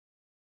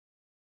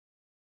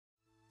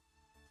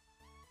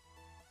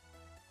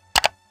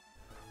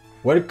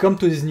Welcome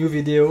to this new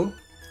video.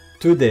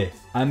 Today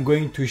I'm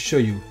going to show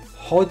you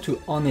how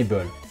to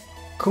enable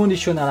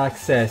conditional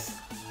access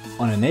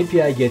on an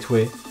API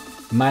gateway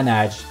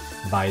managed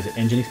by the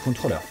Nginx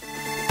controller.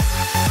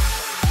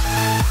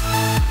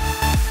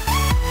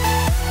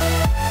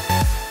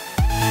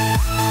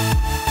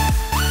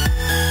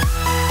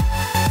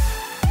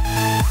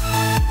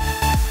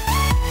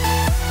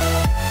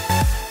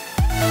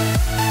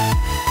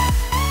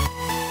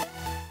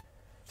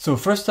 So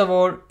first of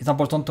all, it's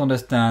important to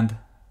understand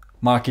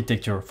my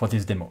architecture for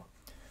this demo.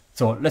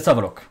 So let's have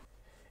a look.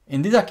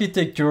 In this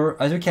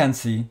architecture, as you can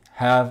see,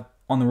 have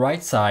on the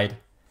right side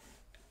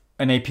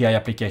an API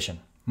application,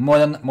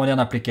 modern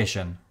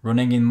application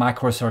running in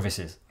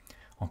microservices.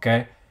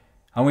 Okay,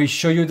 I will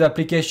show you the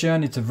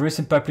application. It's a very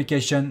simple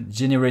application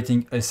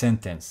generating a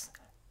sentence.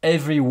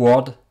 Every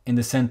word in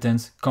the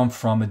sentence comes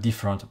from a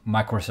different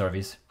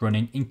microservice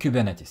running in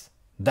Kubernetes.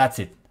 That's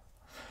it.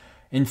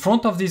 In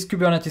front of this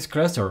Kubernetes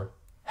cluster,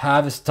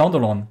 have a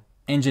standalone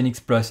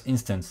Nginx Plus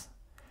instance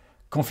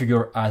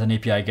configured as an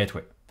API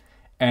gateway.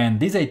 And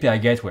this API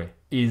gateway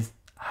is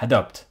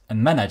adopted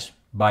and managed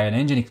by an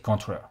Nginx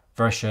controller,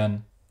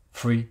 version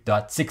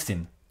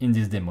 3.16 in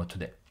this demo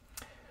today.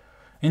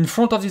 In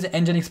front of this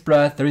Nginx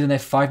Plus, there is an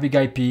F5 big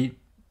IP.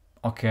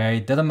 Okay,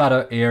 doesn't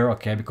matter here,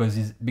 okay, because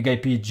this big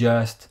IP is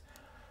just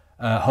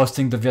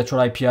hosting the virtual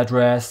IP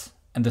address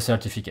and the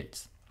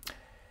certificates.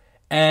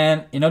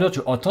 And in order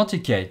to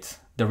authenticate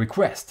the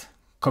request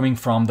coming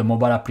from the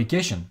mobile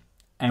application,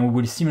 and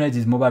we will simulate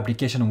this mobile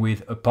application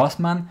with a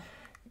postman.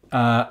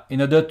 In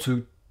order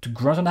to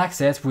grant an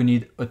access, we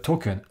need a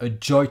token, a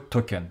joy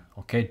token,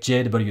 okay,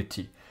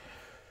 JWT.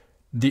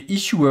 The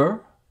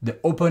issuer, the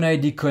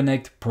OpenID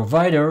Connect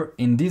provider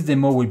in this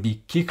demo will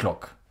be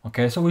Keycloak.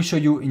 Okay, so we'll show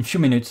you in a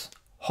few minutes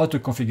how to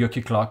configure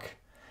Keycloak,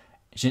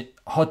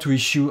 how to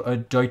issue a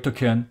joy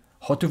token,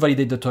 how to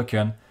validate the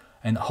token,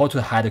 and how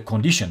to add a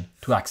condition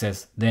to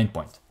access the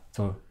endpoint.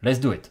 So let's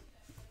do it.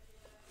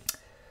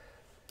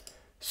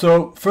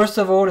 So first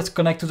of all, let's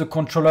connect to the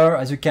controller.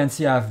 As you can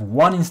see, I have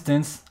one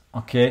instance,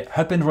 okay,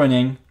 up and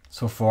running.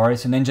 So far,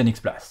 it's an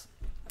Nginx Plus.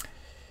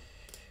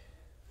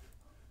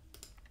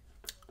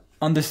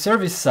 On the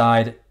service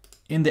side,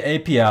 in the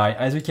API,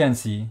 as you can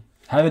see,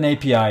 have an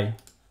API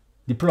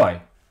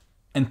deploy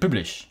and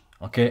publish,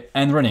 okay,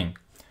 and running.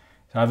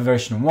 So I have a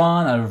version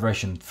 1, I have a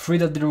version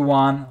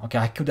 3.01, okay,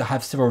 I could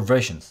have several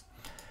versions.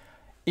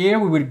 Here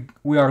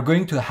we are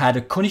going to add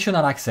a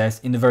conditional access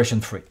in the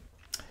version 3.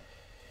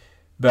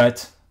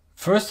 But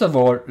first of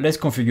all, let's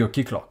configure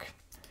Keycloak.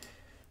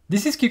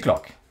 This is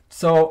Keycloak.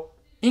 So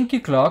in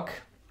Keycloak,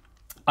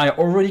 I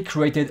already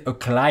created a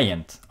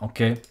client,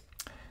 okay?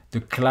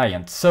 The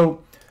client.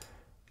 So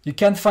you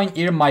can find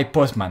here my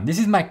postman. This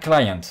is my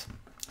client.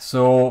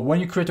 So when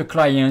you create a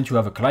client, you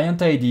have a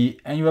client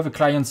ID and you have a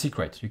client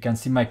secret. You can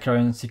see my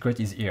client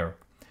secret is here.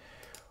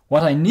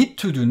 What I need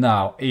to do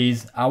now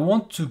is I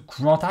want to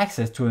grant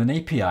access to an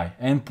API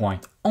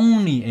endpoint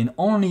only and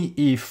only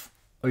if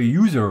a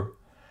user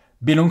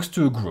belongs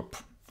to a group.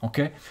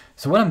 Okay,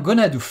 so what I'm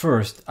gonna do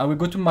first, I will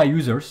go to my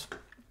users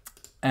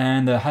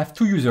and have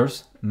two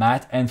users,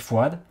 Matt and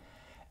Fouad.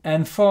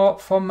 And for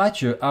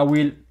Mathieu, I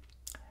will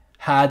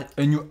add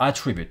a new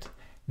attribute.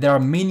 There are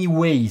many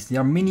ways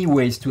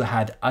to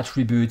add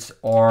attributes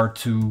or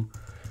to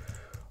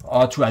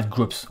add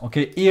groups.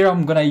 Okay, here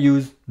I'm gonna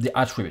use the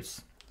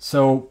attributes.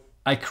 So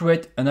I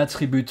create an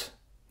attribute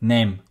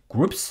named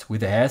groups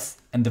with a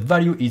S and the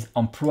value is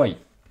employee.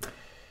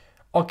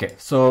 Okay,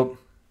 so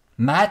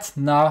Matt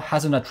now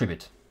has an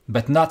attribute,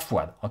 but not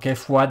Fouad. Okay,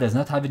 Fouad does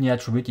not have any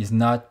attribute, is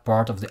not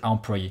part of the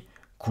employee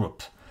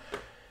group.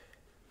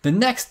 The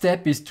next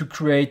step is to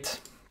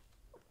create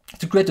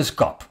a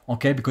scope,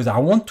 okay, because I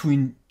want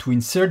to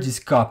insert this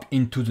scope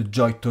into the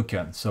joy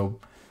token.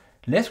 So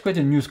let's create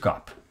a new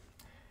scope.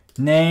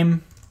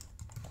 Name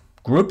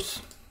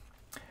groups.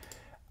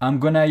 I'm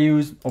gonna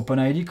use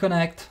OpenID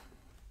Connect.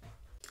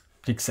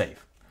 Click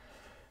Save.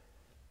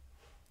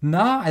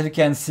 Now, as you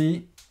can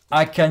see,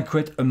 I can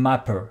create a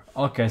mapper.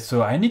 Okay,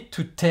 so I need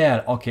to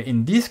tell, okay,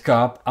 in this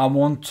scope, I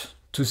want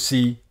to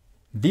see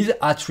this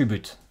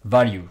attribute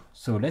value.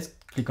 So let's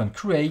click on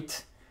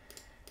create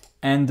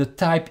and the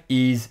type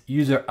is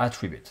user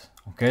attribute.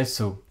 Okay,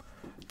 so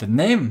the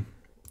name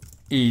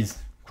is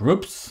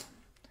groups,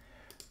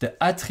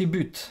 the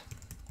attribute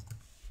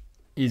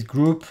is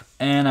group,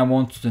 and I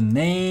want the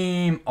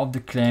name of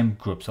the claim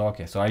group. So,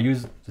 okay, so I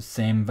use the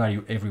same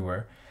value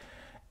everywhere.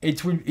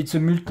 It's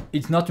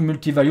not a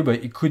multi-value,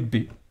 but it could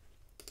be.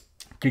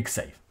 Click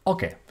Save.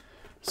 Okay,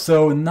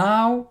 so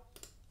now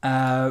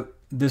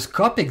the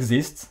scope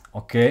exists.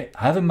 Okay,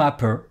 I have a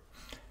mapper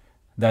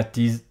that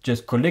is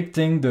just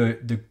collecting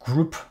the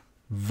group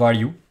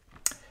value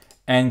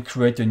and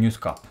create a new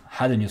scope,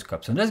 add a new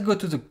scope. So let's go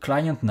to the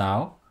client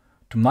now,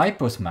 to my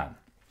postman.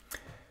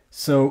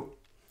 So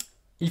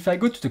if I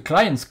go to the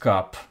client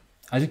scope,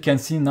 as you can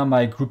see now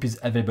my group is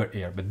available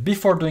here. But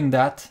before doing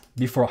that,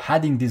 before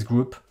adding this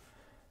group,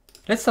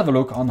 let's have a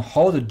look on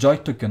how the joy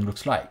token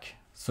looks like.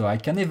 So I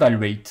can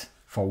evaluate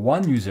for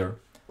one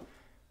user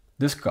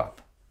the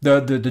scope.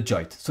 the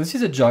joint. So this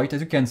is a joint.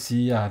 As you can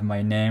see, I have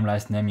my name,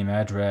 last name, email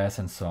address,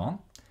 and so on.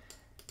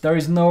 There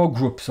is no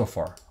group so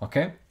far,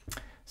 okay?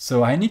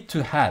 So I need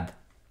to add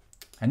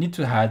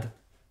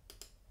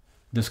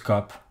the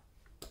scope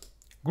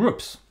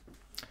groups.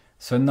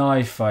 So now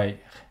if I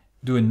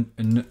do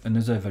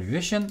another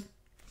evaluation,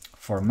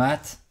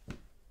 format,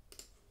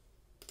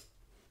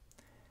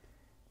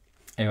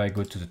 if I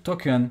go to the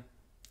token,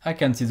 I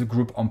can see the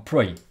group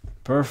employee.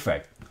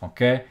 Perfect,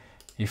 okay?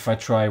 If I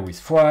try with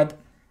Fuad,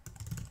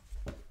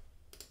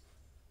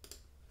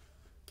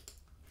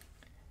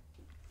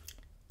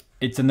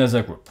 it's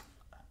another group,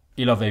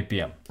 11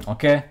 APM,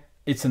 okay?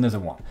 It's another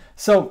one.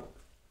 So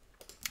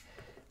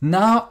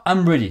now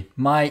I'm ready.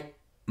 My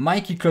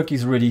Keycloak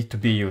is ready to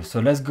be used. So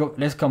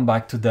let's come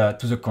back to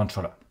the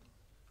controller.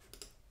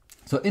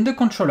 So in the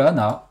controller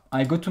now,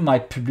 I go to my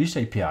publish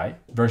API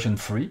version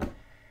 3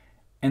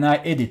 and I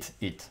edit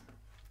it.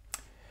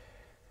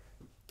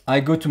 I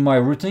go to my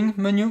routing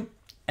menu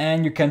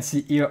and you can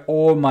see here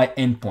all my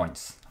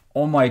endpoints,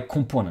 all my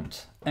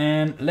components.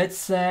 And let's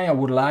say I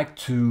would like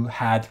to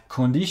add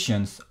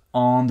conditions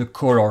on the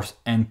colors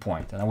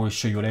endpoint. And I will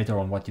show you later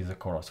on what is the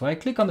color. So I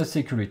click on the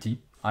security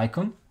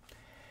icon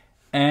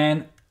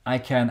and I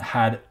can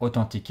add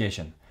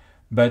authentication.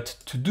 But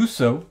to do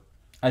so,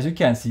 as you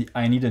can see,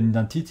 I need an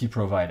identity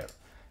provider.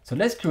 So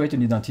let's create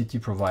an identity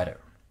provider.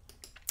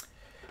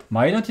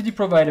 My identity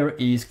provider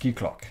is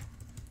Keycloak.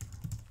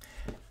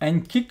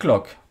 And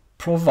Keycloak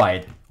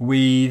provide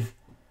with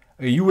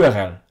a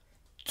URL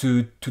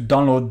to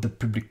download the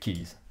public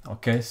keys.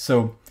 Okay,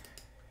 so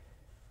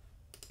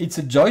it's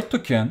a joint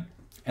token.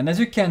 And as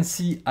you can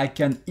see, I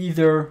can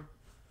either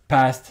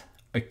pass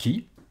a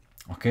key,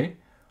 okay,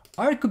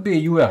 or it could be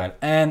a URL,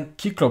 and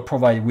Keycloak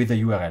provide with a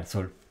URL.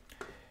 So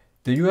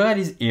the URL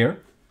is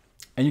here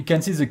and you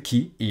can see the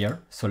key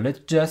here. So let's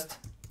just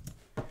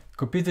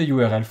copy the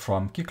URL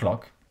from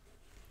Keycloak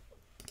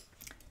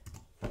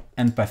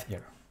and pass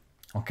here.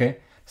 Okay,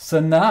 so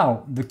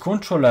now the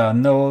controller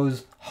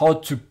knows how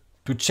to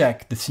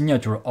check the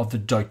signature of the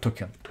joint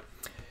token.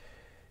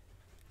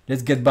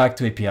 Let's get back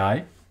to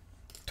API,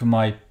 to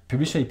my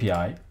publish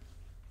API,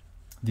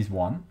 this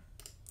one,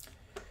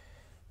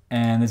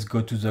 and let's go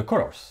to the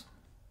colors.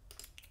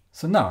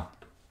 So now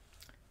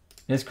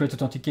let's create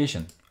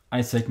authentication.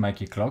 I select my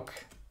Keycloak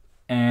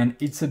and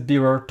it's a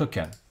bearer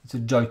token. It's a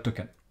joint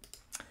token.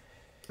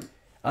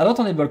 I don't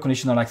enable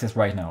conditional access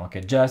right now.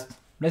 Okay, just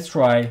let's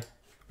try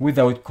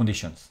without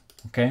conditions.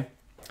 Okay,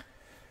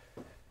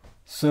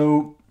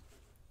 so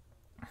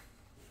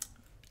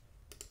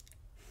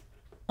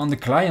on the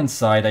client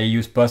side, I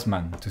use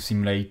Postman to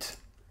simulate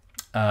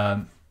a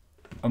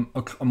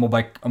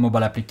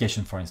mobile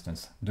application, for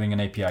instance, doing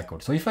an API call.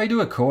 So if I do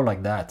a call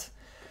like that,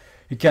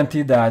 you can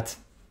see that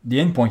the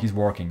endpoint is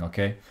working.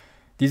 Okay,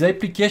 this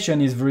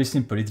application is very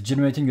simple. It's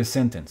generating a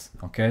sentence.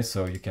 Okay,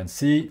 so you can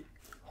see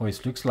how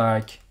it looks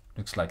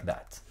like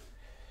that.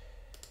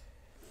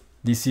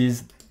 This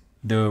is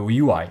the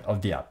UI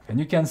of the app, and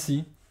you can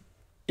see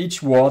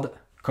each word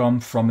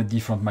comes from a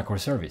different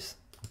microservice.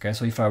 Okay,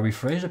 so if I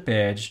refresh the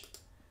page,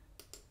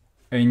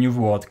 a new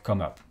word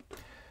come up.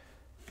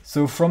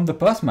 So from the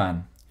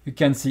Postman, you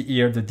can see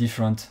here the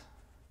different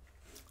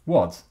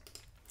words.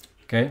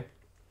 Okay,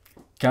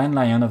 kind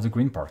lion of the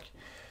Green Park.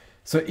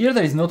 So here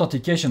there is no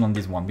authentication on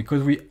this one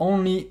because we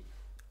only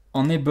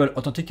enable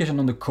authentication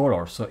on the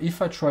color. So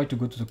if I try to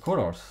go to the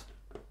colors,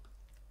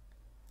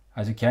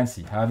 as you can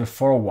see, I have a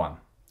 401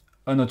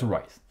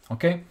 unauthorized.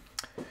 Okay,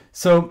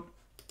 so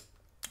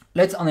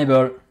let's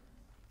enable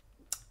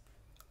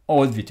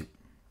OAuth v2.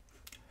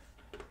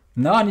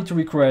 Now I need to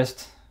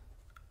request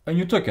a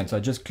new token. So I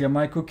just clear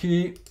my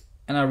cookie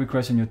and I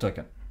request a new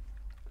token.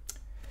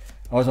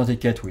 I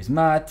authenticate with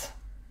Matt.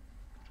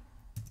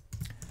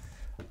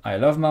 I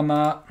love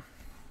Mama.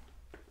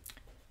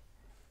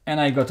 And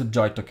I got a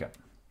joint token.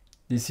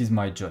 This is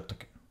my joint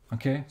token.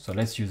 Okay, so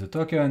let's use the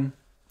token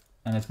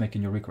and let's make a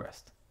new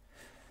request.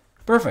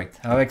 Perfect,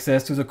 I have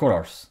access to the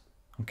colors.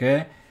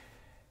 Okay,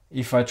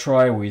 if I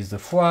try with the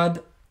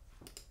Fuad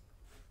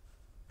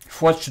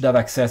should have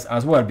access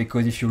as well,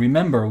 because if you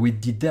remember, we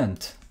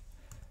didn't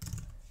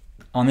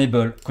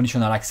enable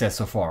conditional access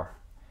so far.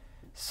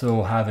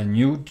 So have a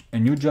new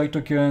joint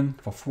token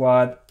for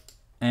Fuad,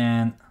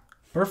 and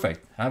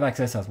perfect, I have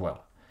access as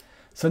well.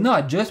 So now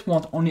I just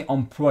want only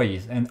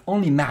employees, and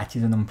only Matt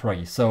is an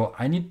employee. So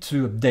I need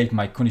to update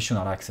my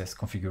conditional access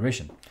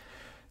configuration.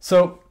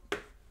 So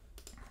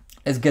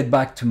let's get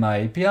back to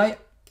my API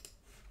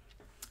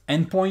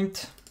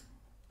endpoint.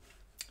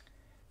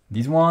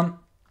 This one,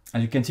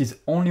 as you can see, it's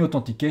only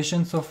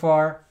authentication so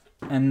far.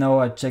 And now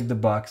I check the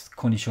box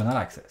conditional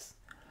access.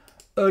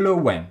 Allow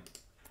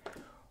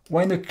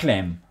when a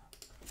claim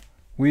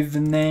with the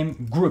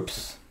name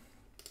groups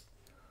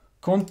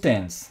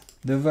contains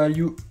the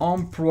value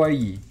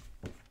employee,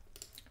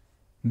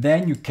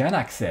 then you can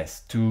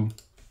access to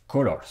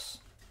colors.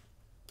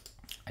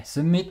 I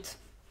submit.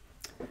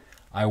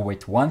 I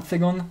wait 1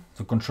 second.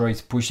 The controller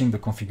is pushing the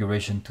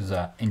configuration to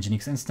the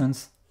Nginx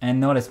instance. And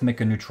now let's make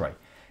a new try.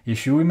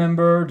 If you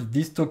remember,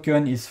 this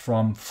token is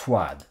from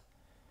Fuad.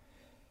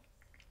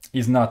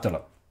 is not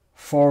allowed.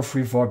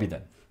 403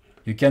 forbidden.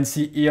 You can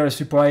see here a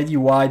super ID.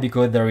 Why?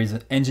 Because there is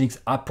an Nginx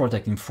app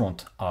protect in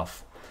front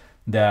of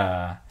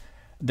the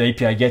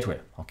API gateway.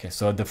 Okay,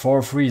 so the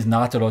 403 is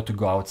not allowed to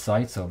go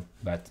outside. So,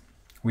 but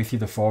we see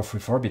the 403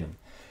 forbidden.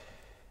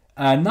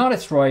 And now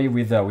let's try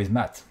with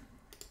Matt.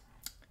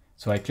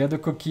 So I clear the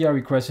cookie. I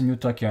request a new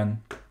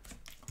token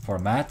for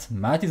Matt.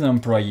 Matt is an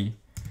employee.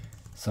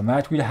 So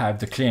Matt will have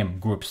the claim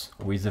groups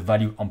with the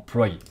value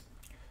employee.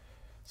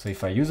 So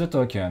if I use a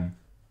token,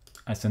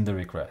 I send the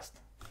request.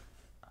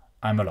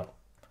 I'm allowed.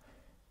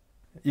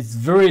 It's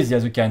very easy,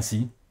 as you can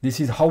see. This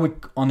is how we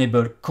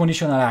enable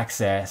conditional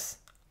access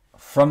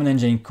from an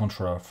Nginx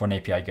controller for an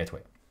API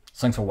gateway.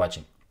 Thanks for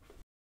watching.